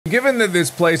Given that this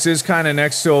place is kind of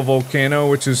next to a volcano,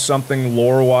 which is something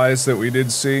lore-wise that we did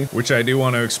see, which I do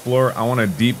want to explore, I want a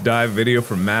deep dive video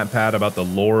from MatPat about the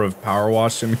lore of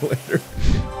PowerWash Simulator.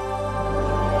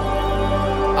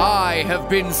 I have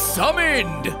been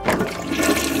summoned!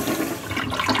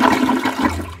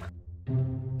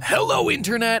 Hello,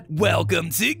 Internet!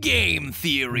 Welcome to Game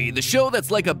Theory, the show that's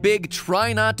like a big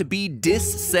try not to be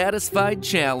dissatisfied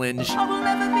challenge. I will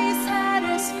never be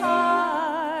satisfied.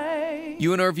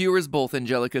 You and our viewers both,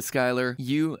 Angelica Schuyler.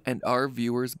 You and our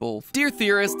viewers both. Dear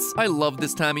Theorists, I love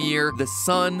this time of year. The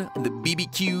sun, the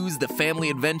BBQs, the family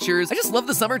adventures. I just love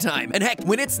the summertime. And heck,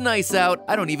 when it's nice out,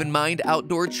 I don't even mind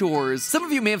outdoor chores. Some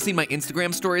of you may have seen my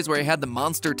Instagram stories where I had the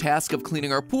monster task of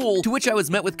cleaning our pool, to which I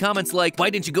was met with comments like, why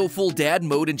didn't you go full dad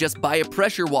mode and just buy a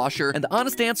pressure washer? And the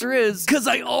honest answer is, cause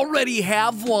I already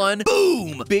have one.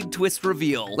 Boom! Big twist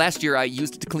reveal. Last year I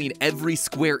used it to clean every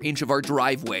square inch of our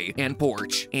driveway and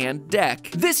porch and deck.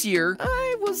 This year,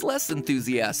 I was less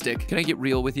enthusiastic. Can I get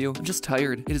real with you? I'm just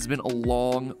tired. It has been a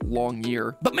long, long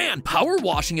year. But man, power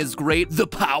washing is great. The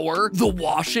power, the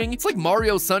washing. It's like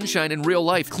Mario Sunshine in real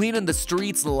life, cleaning the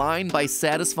streets line by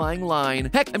satisfying line.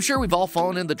 Heck, I'm sure we've all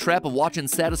fallen into the trap of watching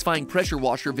satisfying pressure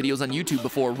washer videos on YouTube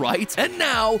before, right? And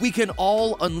now, we can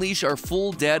all unleash our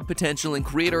full dad potential and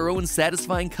create our own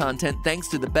satisfying content thanks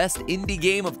to the best indie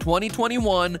game of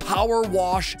 2021,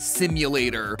 PowerWash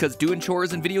Simulator. Because doing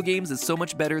chores in video games is so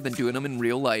much better than doing them in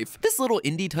real life. This little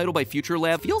indie title by Future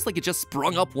Lab feels like it just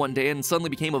sprung up one day and suddenly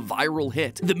became a viral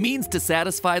hit. The means to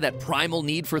satisfy that primal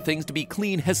need for things to be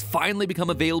clean has finally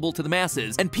become available to the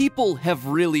masses, and people have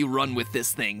really run with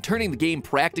this thing, turning the game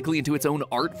practically into its own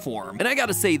art form. And I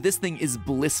gotta say, this thing is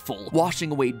blissful,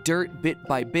 washing away dirt bit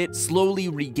by bit, slowly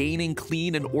regaining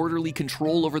clean and orderly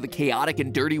control over the chaotic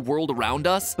and dirty world around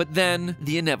us. But then,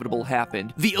 the inevitable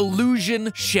happened. The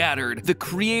illusion shattered. The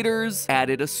creators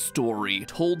added a story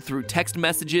told through text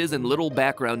messages and little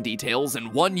background details,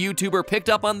 and one YouTuber picked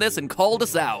up on this and called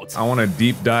us out. I want a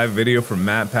deep dive video from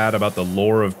MatPat about the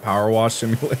lore of PowerWash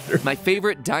Simulator. My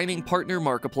favorite dining partner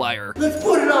Markiplier. Let's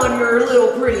put it on your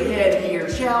little pretty head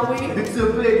here, shall we? It's a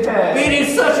big head. It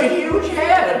is such a huge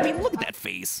head. I mean, look at that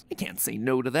face. I can't say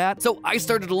no to that. So I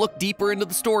started to look deeper into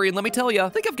the story, and let me tell you, I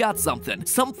think I've got something.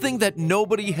 Something that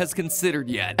nobody has considered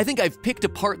yet. I think I've picked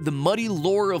apart the muddy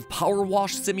lore of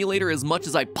PowerWash Simulator as much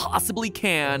as I possibly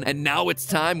can, and now it's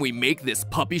time we make this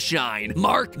puppy shine.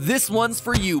 Mark, this one's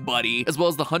for you, buddy, as well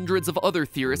as the hundreds of other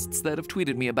theorists that have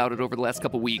tweeted me about it over the last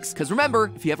couple weeks. Because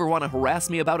remember, if you ever want to harass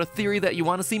me about a theory that you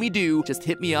want to see me do, just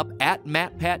hit me up at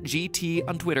MatPatGT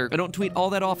on Twitter. I don't tweet all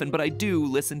that often, but I do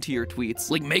listen to your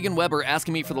tweets. Like Megan Weber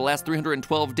asking me for the last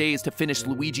 312 days to finish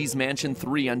Luigi's Mansion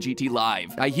 3 on GT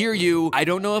Live. I hear you. I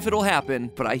don't know if it'll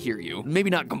happen, but I hear you. Maybe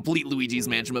not complete Luigi's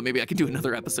Mansion, but maybe I can do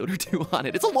another episode or two on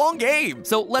it. It's a long game.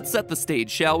 So let's set the stage,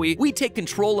 shall we? We take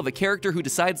control of a character who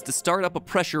decides to start up a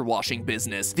pressure washing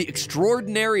business. The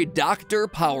extraordinary Dr.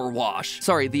 PowerWash.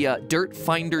 Sorry, the Dirt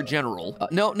Finder General.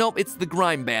 No, it's the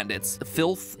Grime Bandits. The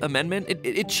Filth Amendment.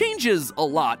 It changes a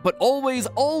lot, but always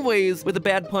with a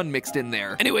bad pun mixed in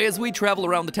there. Anyway, as we travel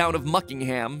around the town of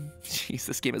Muckingham, jeez,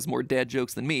 this game has more dad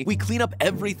jokes than me, we clean up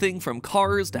everything from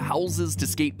cars to houses to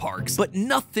skate parks. But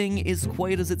nothing is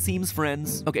quite as it seems,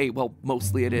 friends. Okay, well,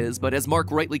 mostly it is, but as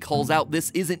Mark rightly calls out,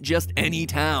 this isn't just any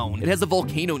town. It has a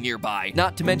volcano nearby,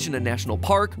 not to mention a national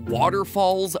park,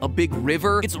 waterfalls, a big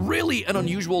river. It's really an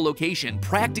unusual location,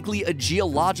 practically a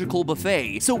geological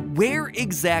buffet. So where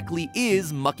exactly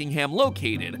is Muckingham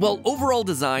located? Well, overall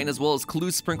design as well as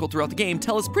clues sprinkled throughout the game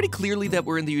tell us pretty clearly that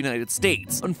we're in the United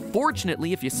States.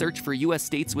 Unfortunately, if you search for US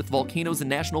states with volcanoes and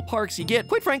national parks, you get,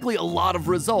 quite frankly, a lot of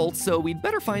results, so we'd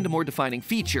better find a more defining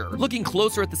feature. Looking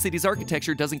closer at the city's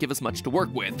architecture doesn't give us much to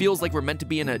work with. Feels like we're meant to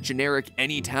be in a generic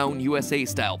any town USA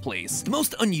style place. The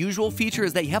most unusual feature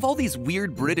is that you have all these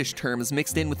weird British terms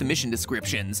mixed in with the mission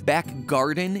descriptions. Back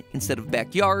garden instead of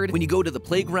backyard. When you go to the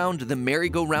playground, the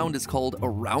merry-go-round is called a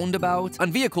roundabout.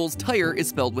 On vehicles, tire is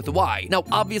spelled with a Y. Now,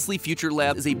 obviously, Future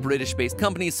Lab is a British-based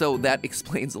company, so that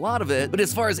explains a lot of it. But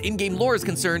as far as in-game lore is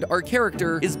concerned, our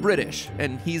character is British,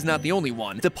 and he's not the only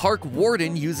one. The park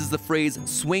warden uses the phrase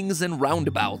swings and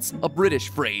roundabouts, a British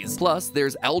phrase. Plus,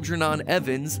 there's Algernon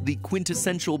Evans, the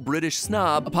quintessential British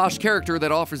snob, a posh character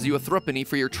that offers you a threepenny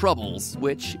for your troubles,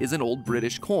 which is an old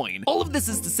British coin. All of this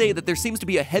is to say that there seems to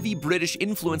be a heavy British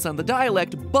influence on the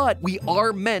dialect, but we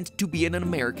are meant to be in an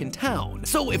American town.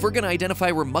 So if we're gonna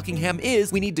identify where Muckingham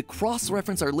is, we need to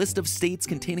cross-reference our list of states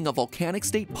containing a volcanic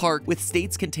state park with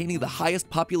states containing the highest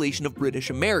population population of British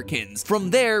Americans. From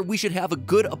there, we should have a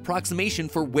good approximation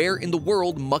for where in the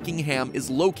world Muckingham is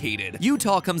located.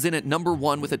 Utah comes in at number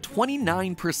 1 with a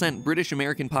 29% British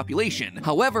American population.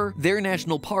 However, their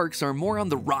national parks are more on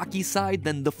the rocky side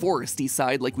than the foresty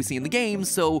side like we see in the game,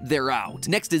 so they're out.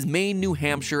 Next is Maine, New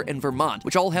Hampshire, and Vermont,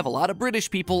 which all have a lot of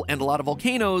British people and a lot of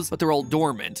volcanoes, but they're all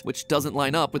dormant, which doesn't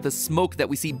line up with the smoke that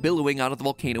we see billowing out of the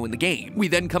volcano in the game. We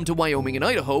then come to Wyoming and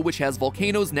Idaho, which has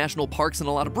volcanoes, national parks, and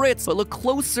a lot of Brits, but look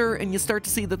closer and you start to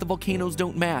see that the volcanoes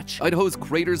don't match. Idaho's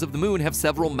craters of the moon have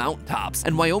several mountaintops,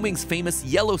 and Wyoming's famous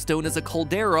Yellowstone is a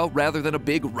caldera rather than a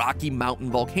big rocky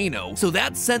mountain volcano. So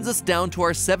that sends us down to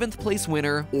our 7th place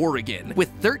winner, Oregon.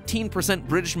 With 13%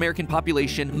 British American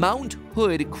population, Mount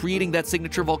Hood creating that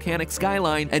signature volcanic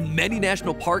skyline, and many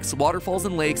national parks, waterfalls,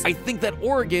 and lakes, I think that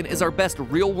Oregon is our best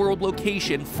real-world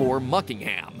location for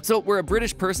Muckingham. So we're a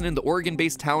British person in the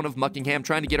Oregon-based town of Muckingham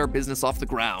trying to get our business off the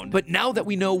ground. But now that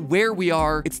we know where we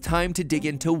are, it's time to dig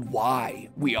into why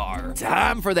we are.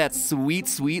 Time for that sweet,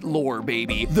 sweet lore,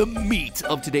 baby. The meat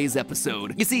of today's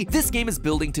episode. You see, this game is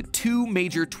building to 2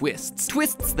 major twists.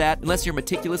 Twists that, unless you're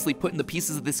meticulously putting the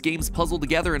pieces of this game's puzzle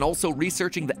together and also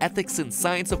researching the ethics and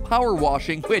science of power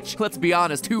washing, which, let's be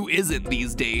honest, who isn't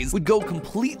these days, would go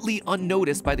completely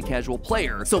unnoticed by the casual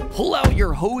player. So pull out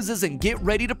your hoses and get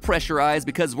ready to pressurize,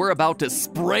 because we're about to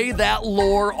spray that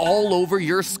lore all over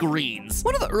your screens.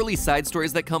 One of the early side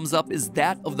stories that comes up is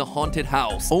that of the haunted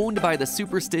house, owned by the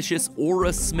superstitious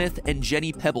Aura Smith and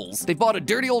Jenny Pebbles. They bought a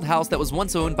dirty old house that was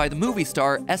once owned by the movie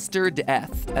star Esther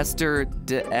Death. Esther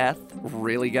Death?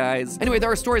 Really, guys? Anyway,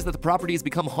 there are stories that the property has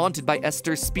become haunted by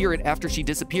Esther's spirit after she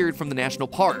disappeared from the national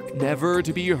park, never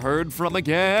to be heard from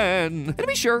again. And to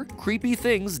be sure, creepy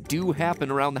things do happen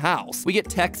around the house. We get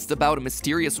texts about a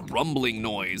mysterious rumbling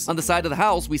noise. On the side of the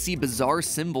house, we see bizarre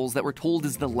symbols that we're told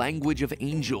is the language of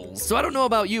angels. So I don't know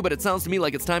about you, but it sounds to me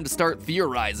like it's time to start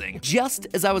theorizing. Just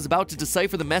as I was about to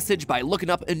decipher the message by looking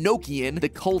up Enochian, the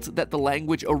cult that the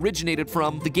language originated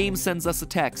from, the game sends us a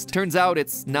text. Turns out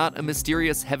it's not a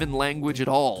mysterious heaven language at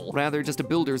all, rather just a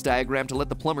builder's diagram to let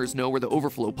the plumbers know where the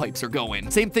overflow pipes are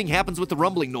going. Same thing happens with the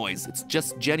rumbling noise. It's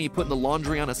just Jenny putting the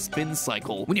laundry on a spin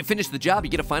cycle. When you finish the job,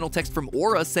 you get a final text from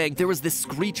Aura saying, "There was this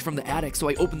screech from the attic, so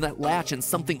I opened that latch and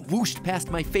something whooshed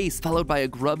past my face, followed by a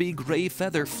grubby gray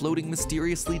feather floating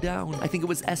mysteriously down. I think it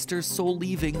was Esther's soul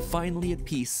leaving, finally at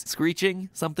peace." Screeching?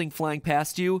 Something flying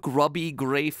past you? Grubby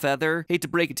gray feather? Hate to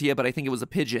break it to you, but I think it was a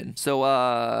pigeon. So,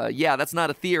 yeah, that's not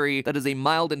a theory. That is a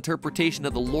mild interpretation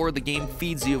of the lore the game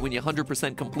feeds you when you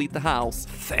 100% complete the house.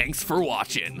 Thanks for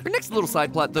watching. Our next little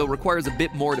side plot, though, requires a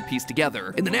bit more to piece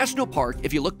together. In the national park,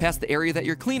 if you look past the area that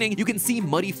you're cleaning, you can see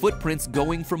muddy footprints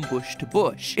going from bush to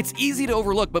bush. It's easy to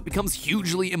overlook, but becomes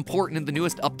hugely important in the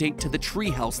newest update to the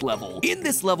treehouse level. In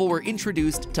this level, we're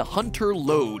introduced to Hunter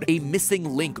Lode, a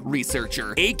missing link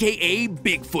researcher, aka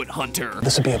Bigfoot Hunter.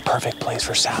 This would be a perfect place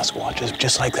for Sasquatches,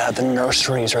 just like the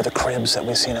nurseries or the cribs that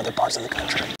we see in other parts of the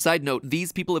country. Side note,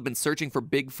 these people have been searching for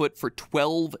Bigfoot for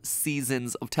 12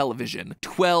 seasons of television.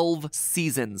 12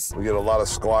 seasons. We get a lot of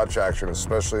Squatch action,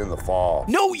 especially in the fall.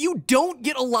 No, you don't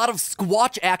get a lot of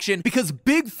Squatch action because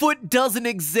Bigfoot doesn't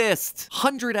exist.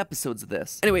 100 episodes of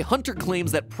this. Anyway, Hunter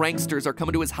claims that pranksters are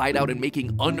coming to his hideout and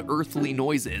making unearthly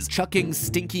noises, chucking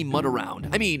stinky mud around.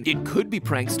 I mean, it could be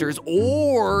pranksters,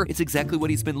 or it's exactly what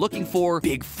he's been looking for,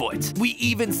 Bigfoot. We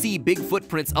even see big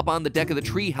footprints up on the deck of the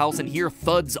treehouse and hear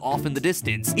thuds off in the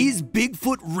distance. Is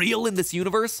Bigfoot real in this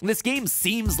universe? This game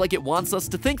seems like it wants us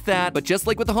to think that, but just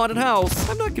like with the haunted house,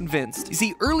 I'm not convinced. You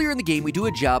see, earlier in the game, we do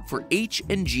a job for H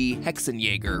and G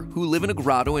Hexenjäger, who live in a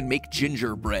grotto and make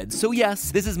gingerbread. So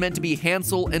yes, this is meant to be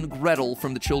Hansel and Gretel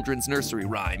from the children's nursery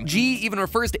rhyme. G even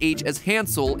refers to H as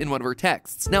Hansel in one of her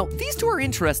texts. Now, these two are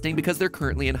interesting because they're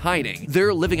currently in hiding.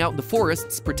 They're living out in the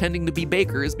forests, pretending to be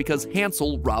bakers because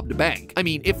Hansel robbed a bank. I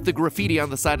mean, if the graffiti on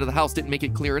the side of the house didn't make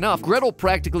it clear enough, Gretel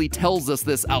practically tells us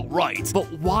this outright.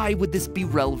 But why would this be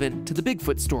relevant to the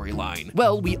Bigfoot storyline?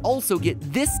 Well, we also get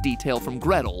this detail from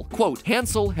Gretel. Quote,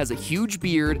 Hansel has a huge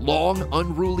beard, long,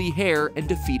 unruly hair, and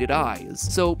defeated eyes.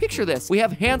 So picture this. We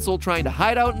have Hansel trying to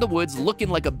hide out in the woods looking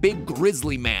like a big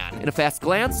grizzly man. In a fast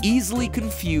glance, easily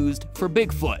confused for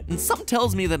Bigfoot. And something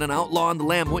tells me that an outlaw on the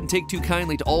lam wouldn't take too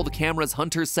kindly to all the cameras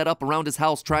Hunter set up around his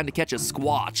house trying to catch a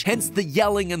Squatch. Hence the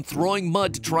yelling and throwing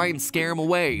mud to try and scare him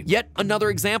away. Yet another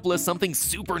example is something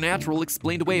supernatural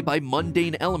explained away by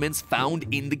mundane elements found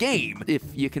in the game. If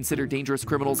you consider dangerous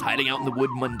criminals hiding out in the wood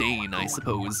mundane, I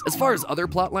suppose. As far as other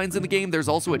plot lines in the game, there's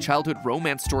also a childhood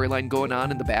romance storyline going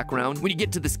on in the background. When you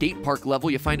get to the skate park level,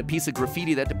 you find a piece of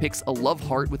graffiti that depicts a love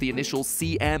heart with the initials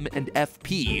CM and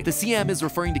FP. The CM is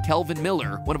referring to Kelvin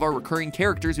Miller, one of our recurring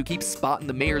characters who keeps spotting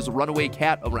the mayor's runaway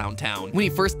cat around town. When he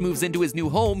first first moves into his new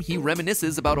home, he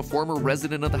reminisces about a former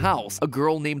resident of the house, a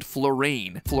girl named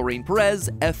Florane Perez,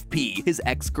 FP, his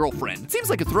ex-girlfriend. Seems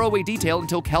like a throwaway detail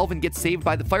until Calvin gets saved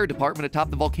by the fire department atop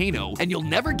the volcano, and you'll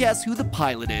never guess who the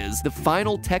pilot is. The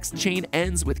final text chain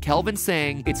ends with Calvin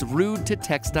saying, "It's rude to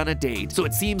text on a date." So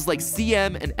it seems like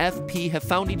CM and FP have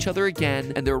found each other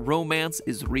again, and their romance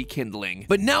is rekindling.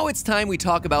 But now it's time we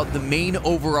talk about the main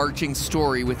overarching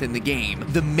story within the game,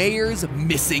 the mayor's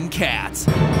missing cat.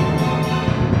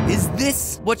 Is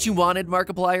this what you wanted,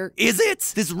 Markiplier? Is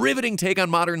it? This riveting take on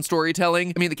modern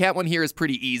storytelling? I mean, the cat one here is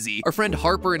pretty easy. Our friend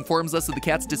Harper informs us of the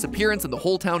cat's disappearance, and the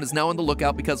whole town is now on the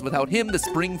lookout because without him, the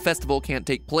spring festival can't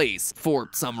take place, for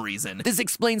some reason. This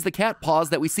explains the cat paws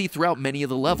that we see throughout many of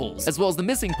the levels, as well as the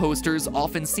missing posters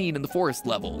often seen in the forest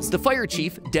levels. The fire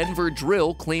chief, Denver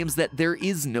Drill, claims that there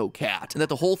is no cat, and that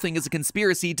the whole thing is a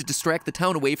conspiracy to distract the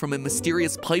town away from a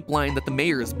mysterious pipeline that the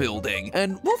mayor is building.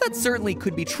 And while that certainly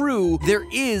could be true, there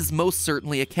is most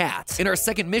certainly a cat. In our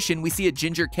second mission, we see a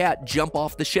ginger cat jump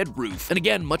off the shed roof. And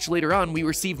again, much later on, we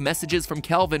receive messages from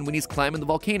Calvin when he's climbing the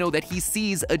volcano that he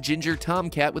sees a ginger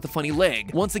tomcat with a funny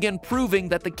leg, once again proving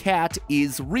that the cat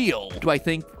is real. Do I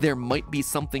think there might be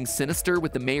something sinister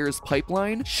with the mayor's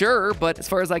pipeline? Sure, but as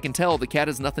far as I can tell, the cat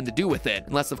has nothing to do with it,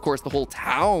 unless of course the whole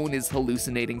town is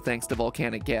hallucinating thanks to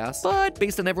volcanic gas. But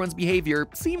based on everyone's behavior,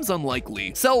 seems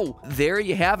unlikely. So there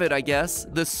you have it, I guess,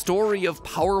 the story of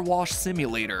PowerWash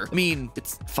Simulator. I mean,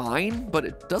 it's fine, but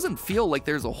it doesn't feel like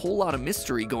there's a whole lot of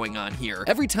mystery going on here.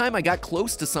 Every time I got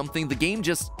close to something, the game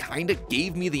just kinda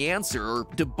gave me the answer or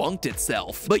debunked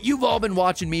itself. But you've all been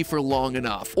watching me for long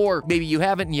enough. Or maybe you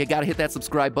haven't and you gotta hit that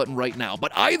subscribe button right now.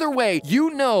 But either way,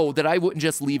 you know that I wouldn't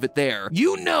just leave it there.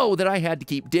 You know that I had to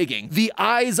keep digging. The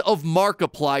eyes of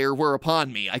Markiplier were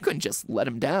upon me. I couldn't just let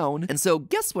him down. And so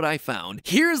guess what I found?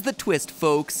 Here's the twist,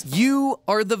 folks. You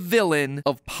are the villain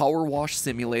of PowerWash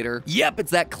Simulator. Yep,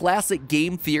 it's that classic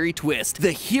game theory twist.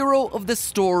 The hero of the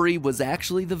story was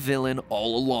actually the villain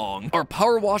all along. Our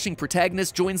power washing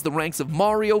protagonist joins the ranks of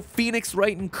Mario, Phoenix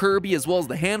Wright, and Kirby, as well as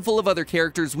the handful of other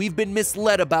characters we've been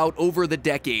misled about over the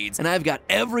decades, and I've got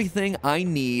everything I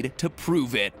need to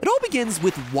prove it. It all begins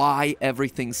with why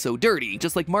everything's so dirty.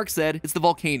 Just like Mark said, it's the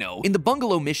volcano. In the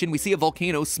bungalow mission, we see a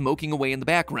volcano smoking away in the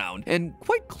background, and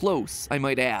quite close, I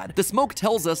might add. The smoke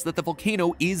tells us that the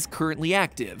volcano is currently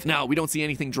active. Now, we don't see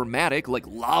anything dramatic like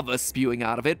lava spewing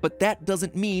out of it, but that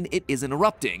doesn't mean it isn't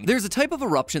erupting. There's a type of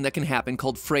eruption that can happen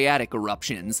called phreatic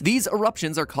eruptions. These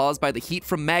eruptions are caused by the heat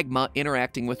from magma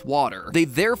interacting with water. They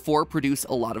therefore produce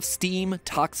a lot of steam,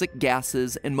 toxic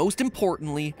gases, and most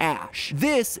importantly, ash.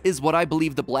 This is what I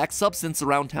believe the black substance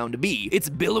around town to be. It's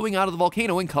billowing out of the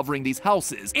volcano and covering these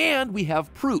houses, and we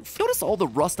have proof. Notice all the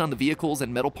rust on the vehicles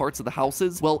and metal parts of the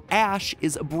houses? Well, ash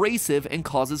is abrasive and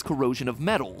causes corrosion of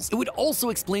metals. It would also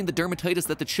explain the dermatitis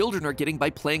that the children are getting by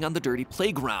playing on the dirty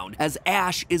playground, as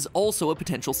ash is also a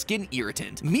potential skin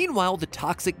irritant. Meanwhile, the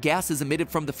toxic gases emitted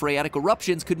from the phreatic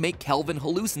eruptions could make Calvin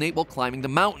hallucinate while climbing the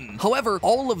mountain. However,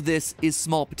 all of this is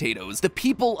small potatoes. The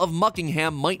people of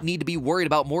Muckingham might need to be worried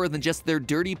about more than just their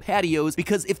dirty patios,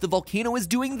 because if the volcano is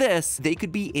doing this, they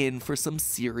could be in for some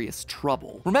serious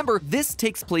trouble. Remember, this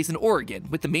takes place in Oregon,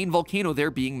 with the main volcano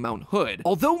there being Mount Hood.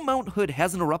 Although Mount Hood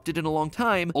hasn't erupted in a long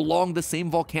time, along the same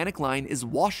volcanic line is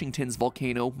Washington's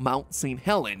volcano, Mount St.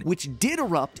 Helen, which did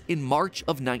erupt in March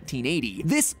of 1980.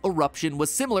 This eruption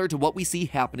was similar to what we see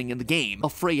happening in the game, a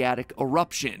phreatic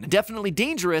eruption. Definitely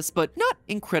dangerous, but not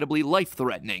incredibly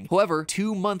life-threatening. However,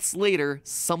 2 months later,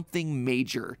 something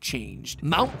major changed.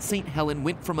 Mount St. Helen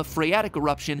went from a phreatic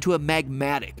eruption to a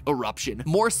magmatic eruption,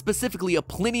 more specifically a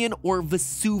Plinian or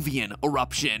Vesuvian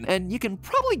eruption, and you can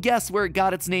probably guess where it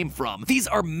got its name from. These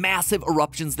are massive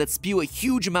eruptions that spew a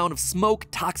huge amount of smoke,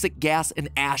 toxic gas, and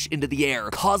ash into the air,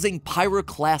 causing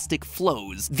pyroclastic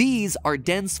flows. These are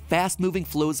dense, fast-moving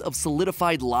flows of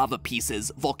solidified lava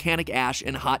pieces, volcanic ash,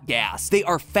 and hot gas. They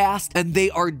are fast and they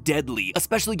are deadly,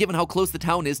 especially given how close the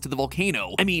town is to the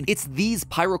volcano. I mean, it's these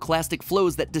pyroclastic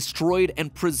flows that destroyed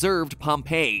and preserved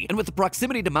Pompeii. And with the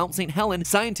proximity to Mount St. Helen,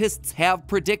 scientists have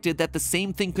predicted that the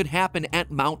same thing could happen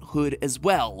at Mount Hood as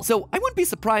well. So I wouldn't be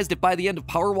surprised if by the end of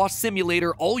PowerWash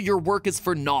Simulator, all your work is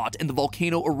for naught and the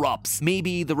volcano erupts,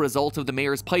 maybe the result of the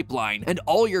mayor's pipeline, and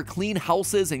all your clean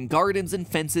houses and gardens and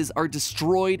fences are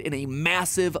destroyed in a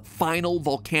massive final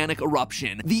volcanic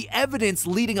eruption. The evidence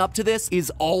leading up to this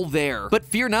is all there. But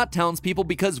fear not, townspeople,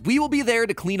 because we will be there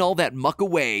to clean all that muck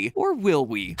away. Or will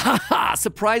we? Haha,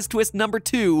 surprise twist number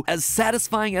 2. As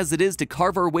satisfying as it is to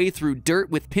carve our way through dirt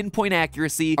with pinpoint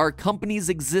accuracy, our company's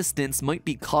existence might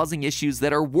be causing issues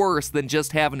that are worse than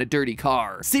just having a dirty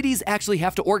car. Cities actually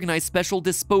have to organize special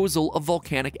disposal of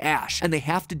volcanic ash, and they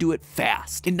have to do it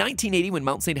fast. In 1980, when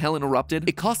Mount St. Helens volcano erupted,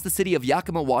 it cost the city of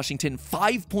Yakima, Washington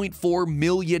 $5.4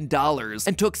 million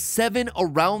and took 7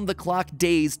 around-the-clock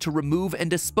days to remove and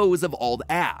dispose of all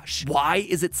the ash. Why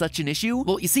is it such an issue?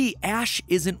 Well, you see, ash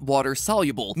isn't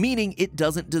water-soluble, meaning it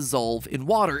doesn't dissolve in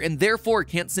water and therefore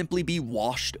can't simply be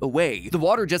washed away. The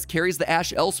water just carries the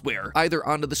ash elsewhere, either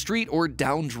onto the street or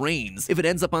down drains. If it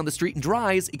ends up on the street and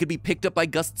dries, it could be picked up by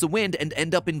gusts of wind and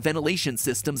end up in ventilation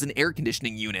systems and air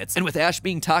conditioning units. And with ash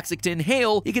being toxic to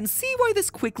inhale, you can see why this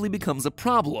quickly becomes a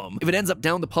problem. If it ends up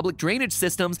down the public drainage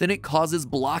systems, then it causes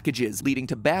blockages, leading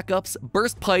to backups,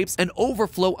 burst pipes, and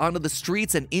overflow onto the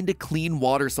streets and into clean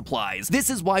water supplies. This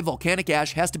is why volcanic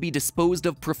ash has to be disposed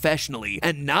of professionally,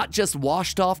 and not just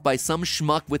washed off by some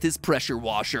schmuck with his pressure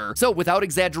washer. So without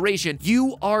exaggeration,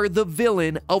 you are the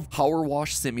villain of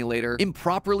PowerWash Simulator,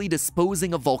 improperly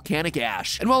disposing of volcanic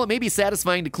ash. And while it may be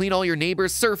satisfying to clean all your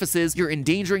neighbors' surfaces, you're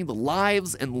endangering the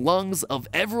lives and lungs of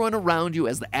everyone around you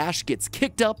as the ash gets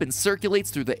kicked up and circulates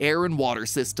through the air and water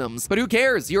systems. But who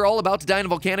cares? You're all about to die in a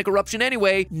volcanic eruption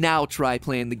anyway. Now try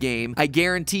playing the game. I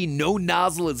guarantee no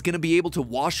nozzle is gonna be able to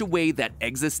wash away that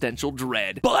existential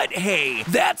dread. But hey,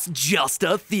 that's just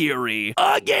a theory.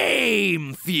 A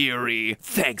game theory.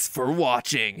 Thanks for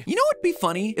watching. You know what'd be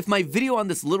funny? If my video on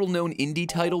this little-known indie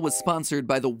title was sponsored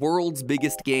by the world's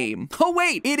biggest game. Oh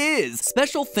wait, it is!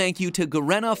 Special thank you to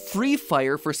Garena Free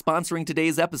Fire for sponsoring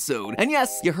today's episode. And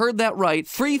yes, you heard that right.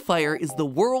 Free Fire is the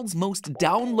world's most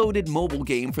downloaded mobile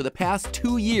game for the past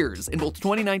 2 years, in both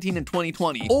 2019 and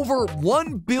 2020. Over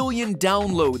 1 billion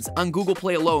downloads on Google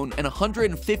Play alone and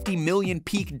 150 million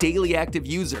peak daily active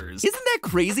users. Isn't that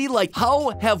crazy? Like,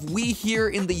 how have we here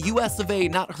in the US of A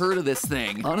not heard of this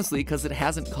thing? Honestly, because it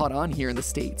hasn't caught on here in the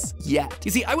States yet.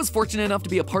 You see, I was fortunate enough to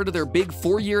be a part of their big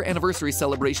 4-year anniversary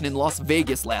celebration in Las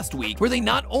Vegas last week, where they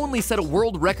not only set a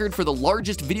world record for the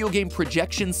largest video game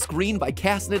projection screen by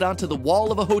casting it onto the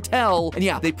wall of a hotel, and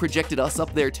yeah, they projected us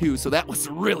up there too, so that was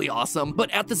really awesome.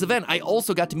 But at this event, I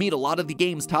also got to meet a lot of the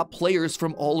game's top players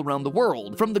from all around the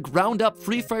world. From the ground up,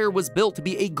 Free Fire was built to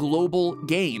be a global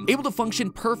game, able to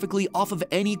function perfectly off of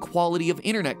any quality of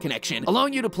internet connection,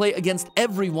 allowing you to play against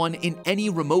everyone in any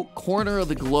remote corner of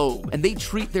the globe. And they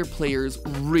treat their players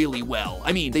really well.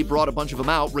 I mean, they brought a bunch of them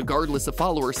out, regardless of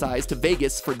follower size, to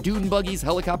Vegas for dune buggies,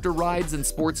 helicopter rides, and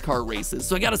sports car races.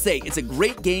 So I gotta say, it's a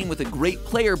great game with a great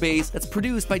player base that's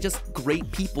produced by just great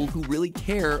people who really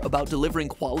care about delivering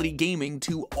quality gaming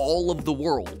to all of the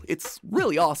world. It's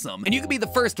really awesome. And you can be the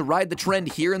first to ride the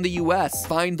trend here in the US,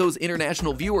 find those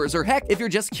international viewers, or heck, if you're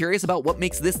just curious about what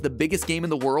makes this the biggest game in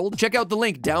the world, check out the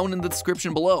link down in the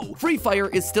description below. Free Fire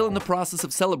is still in the process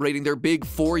of celebrating their big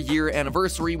 4-year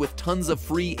anniversary with tons of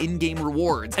free in-game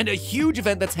rewards, and a huge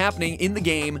event that's happening in the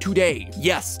game today.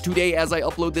 Yes, today as I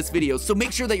upload this video, so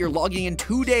make sure that you're logging in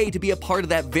today to be a part of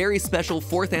that very special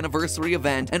 4th anniversary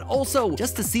event, and also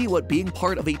just to see what being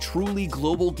part of a truly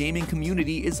global gaming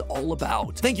community is all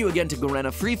about. Thank you again to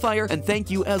Garena Free Fire, and thank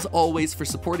you as always for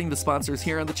supporting the sponsors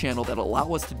here on the channel that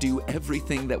allow us to do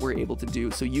everything that we're able to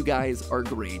do, so you guys are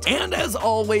great. And as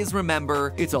always,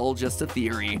 remember, it's all just a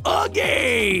theory. A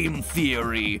game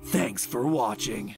theory. Thanks for watching.